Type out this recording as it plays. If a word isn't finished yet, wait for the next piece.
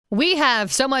We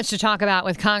have so much to talk about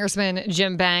with Congressman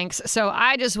Jim Banks, so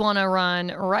I just want to run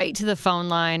right to the phone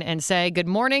line and say good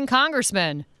morning,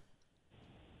 Congressman.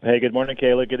 Hey, good morning,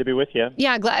 Kayla. Good to be with you.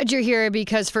 Yeah, glad you're here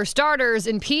because, for starters,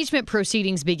 impeachment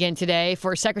proceedings begin today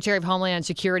for Secretary of Homeland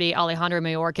Security Alejandro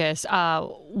Mayorkas.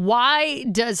 Why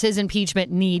does his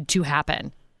impeachment need to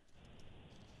happen?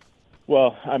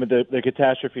 Well, I mean, the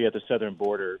catastrophe at the southern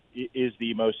border is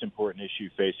the most important issue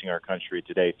facing our country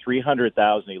today.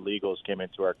 300,000 illegals came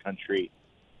into our country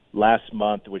last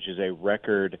month, which is a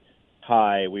record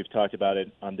high. We've talked about it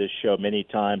on this show many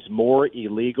times. More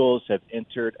illegals have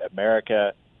entered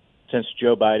America since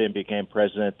Joe Biden became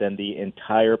president than the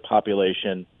entire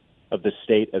population of the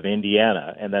state of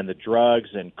Indiana. And then the drugs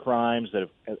and crimes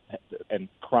and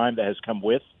crime that has come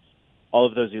with all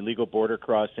of those illegal border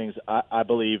crossings, I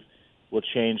believe, will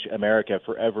change America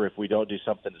forever if we don't do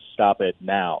something to stop it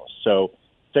now. So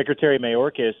Secretary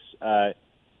Mayorkas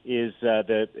is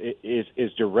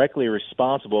directly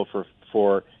responsible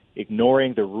for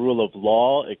ignoring the rule of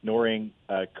law, ignoring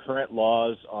current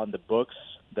laws on the books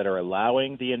that are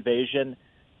allowing the invasion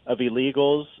of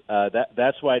illegals.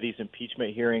 That's why these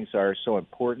impeachment hearings are so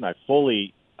important. I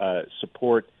fully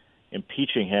support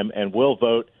impeaching him and will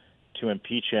vote to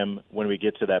impeach him when we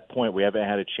get to that point. We haven't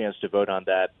had a chance to vote on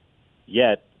that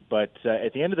yet. But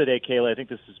at the end of the day, Kayla, I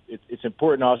think it's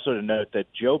important also to note that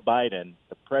Joe Biden,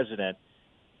 the president,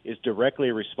 is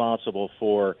directly responsible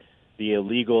for the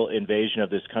illegal invasion of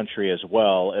this country as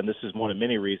well. And this is one of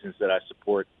many reasons that I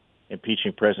support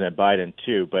impeaching President Biden,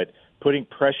 too. But putting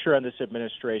pressure on this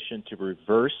administration to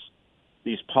reverse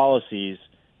these policies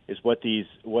is what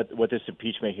this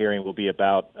impeachment hearing will be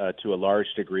about to a large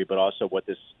degree, but also what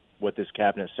this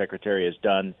cabinet secretary has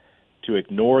done to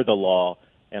ignore the law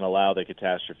and allow the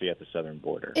catastrophe at the southern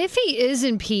border. If he is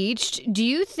impeached, do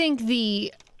you think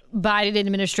the Biden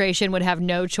administration would have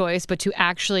no choice but to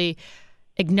actually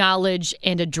acknowledge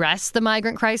and address the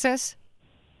migrant crisis?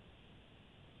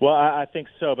 Well, I think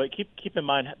so, but keep in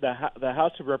mind the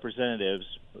House of Representatives,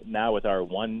 now with our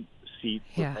one-seat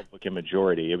Republican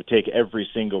majority, it would take every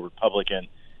single Republican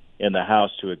in the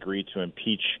House to agree to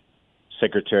impeach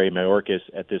Secretary Mayorkas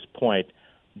at this point.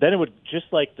 Then it would, just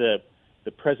like the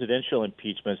presidential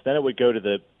impeachments, then it would go to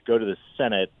the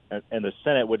Senate, and the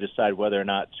Senate would decide whether or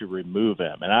not to remove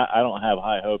him. And I don't have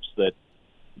high hopes that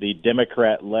the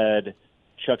Democrat-led,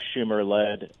 Chuck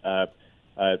Schumer-led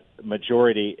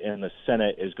majority in the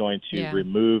Senate is going to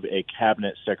remove a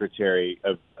cabinet secretary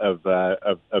of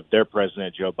their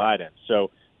president, Joe Biden. So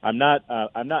I'm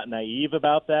not naive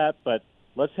about that, but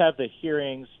let's have the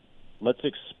hearings. Let's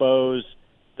expose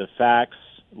the facts.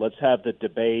 Let's have the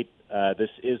debate. This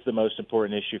is the most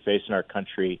important issue facing our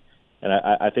country, and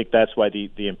I think that's why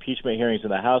the impeachment hearings in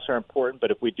the House are important.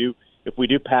 But if we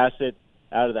do pass it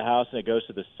out of the House and it goes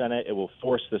to the Senate, it will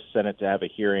force the Senate to have a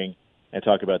hearing and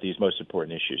talk about these most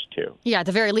important issues, too. Yeah, at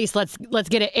the very least, let's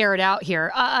get it aired out here.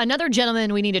 Another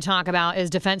gentleman we need to talk about is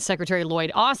Defense Secretary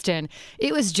Lloyd Austin.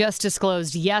 It was just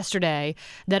disclosed yesterday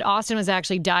that Austin was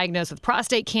actually diagnosed with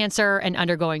prostate cancer and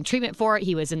undergoing treatment for it.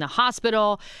 He was in the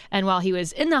hospital, and while he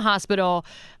was in the hospital,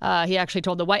 he actually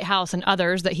told the White House and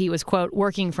others that he was, quote,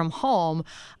 working from home.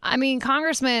 I mean,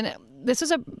 Congressman, this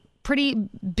is a pretty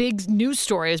big news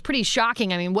story. It's pretty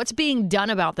shocking. I mean, what's being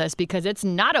done about this? Because it's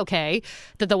not okay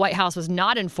that the White House was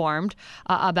not informed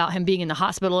about him being in the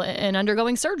hospital and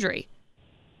undergoing surgery.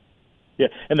 Yeah,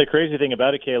 and the crazy thing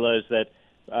about it, Kayla, is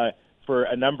that for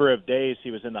a number of days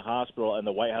he was in the hospital and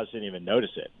the White House didn't even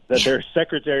notice it. That their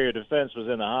Secretary of Defense was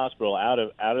in the hospital, out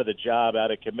of the job,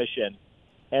 out of commission,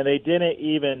 and they didn't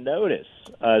even notice.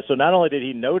 So not only did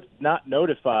he not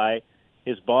notify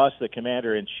his boss, the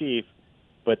Commander-in-Chief,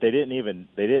 but they didn't even.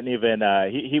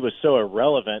 He was so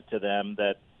irrelevant to them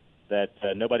that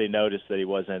nobody noticed that he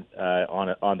wasn't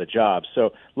on the job.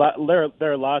 So there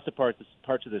are lots of parts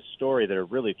of this story that are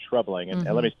really troubling. And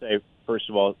let me say, first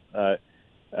of all,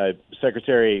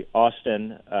 Secretary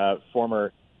Austin,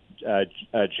 former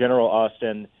General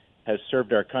Austin, has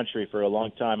served our country for a long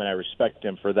time, and I respect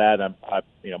him for that.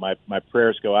 My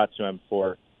prayers go out to him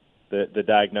for the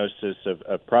diagnosis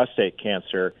of prostate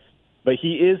cancer. But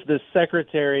he is the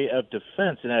Secretary of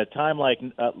Defense, and at a time like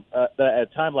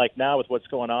now, with what's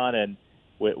going on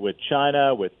with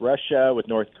China, with Russia, with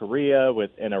North Korea,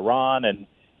 and Iran and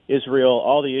Israel,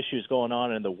 all the issues going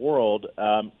on in the world,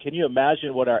 can you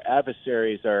imagine what our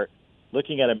adversaries are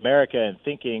looking at America and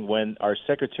thinking when our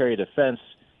Secretary of Defense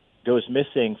goes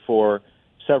missing for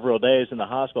several days in the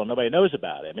hospital? Nobody knows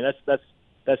about it. I mean,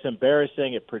 that's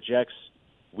embarrassing. It projects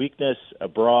weakness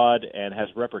abroad and has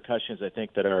repercussions, I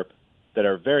think, that are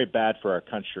very bad for our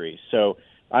country. So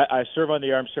I serve on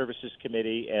the Armed Services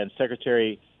Committee, and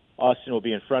Secretary Austin will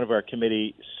be in front of our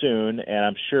committee soon, and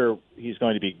I'm sure he's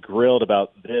going to be grilled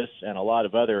about this and a lot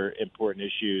of other important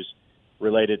issues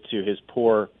related to his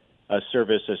poor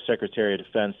service as Secretary of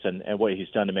Defense and what he's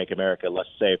done to make America less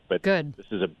safe. But good.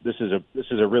 This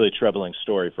is a really troubling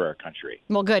story for our country.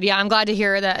 Well, good. Yeah, I'm glad to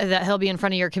hear that he'll be in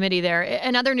front of your committee there.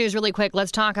 In other news, really quick, let's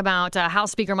talk about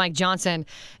House Speaker Mike Johnson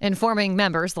informing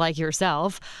members like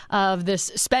yourself of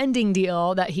this spending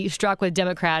deal that he struck with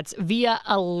Democrats via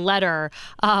a letter.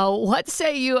 What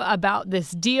say you about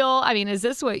this deal? I mean, is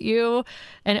this what you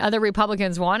and other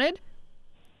Republicans wanted?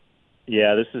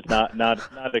 Yeah, this is not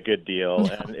a good deal,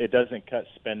 and it doesn't cut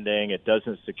spending. It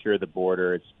doesn't secure the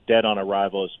border. It's dead on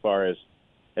arrival as far as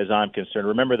I'm concerned.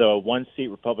 Remember, though, a one-seat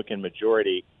Republican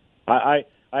majority. I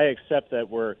accept that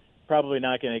we're probably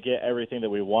not going to get everything that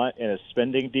we want in a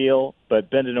spending deal, but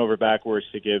bending over backwards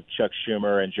to give Chuck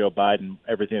Schumer and Joe Biden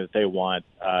everything that they want,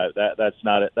 that's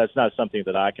not something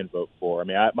that I can vote for. I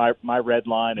mean, my red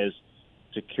line is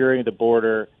securing the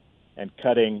border and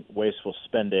cutting wasteful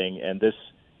spending, and this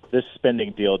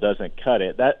spending deal doesn't cut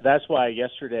it. That's why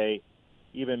yesterday,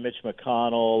 even Mitch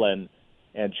McConnell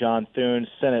and John Thune,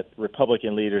 Senate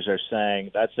Republican leaders, are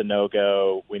saying that's a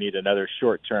no-go. We need another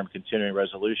short-term continuing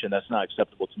resolution. That's not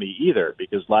acceptable to me either,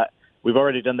 because we've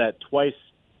already done that twice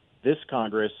this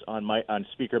Congress on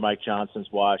Speaker Mike Johnson's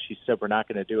watch. He said we're not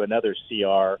going to do another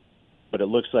CR, but it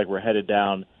looks like we're headed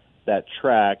down that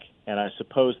track. And I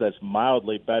suppose that's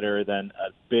mildly better than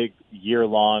a big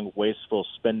year-long wasteful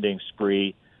spending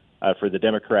spree for the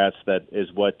Democrats. That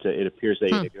is what it appears they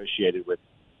negotiated with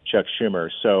Chuck Schumer.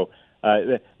 So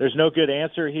there's no good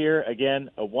answer here.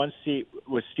 Again, a one seat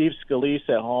with Steve Scalise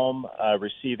at home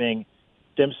receiving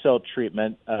stem cell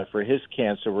treatment for his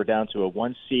cancer. We're down to a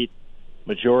one-seat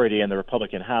majority in the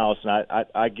Republican House, and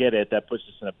I get it. That puts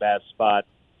us in a bad spot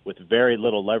with very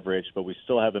little leverage, but we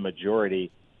still have a majority,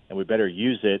 and we better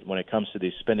use it when it comes to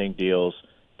these spending deals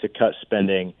to cut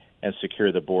spending and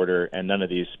secure the border, and none of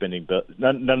the spending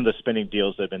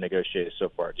deals that have been negotiated so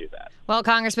far do that. Well,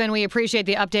 Congressman, we appreciate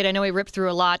the update. I know we ripped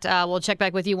through a lot. We'll check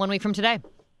back with you 1 week from today.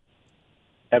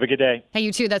 Have a good day. Hey,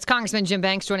 you too. That's Congressman Jim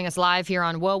Banks joining us live here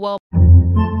on Whoa Whoa.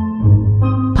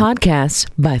 Podcasts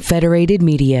by Federated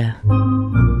Media.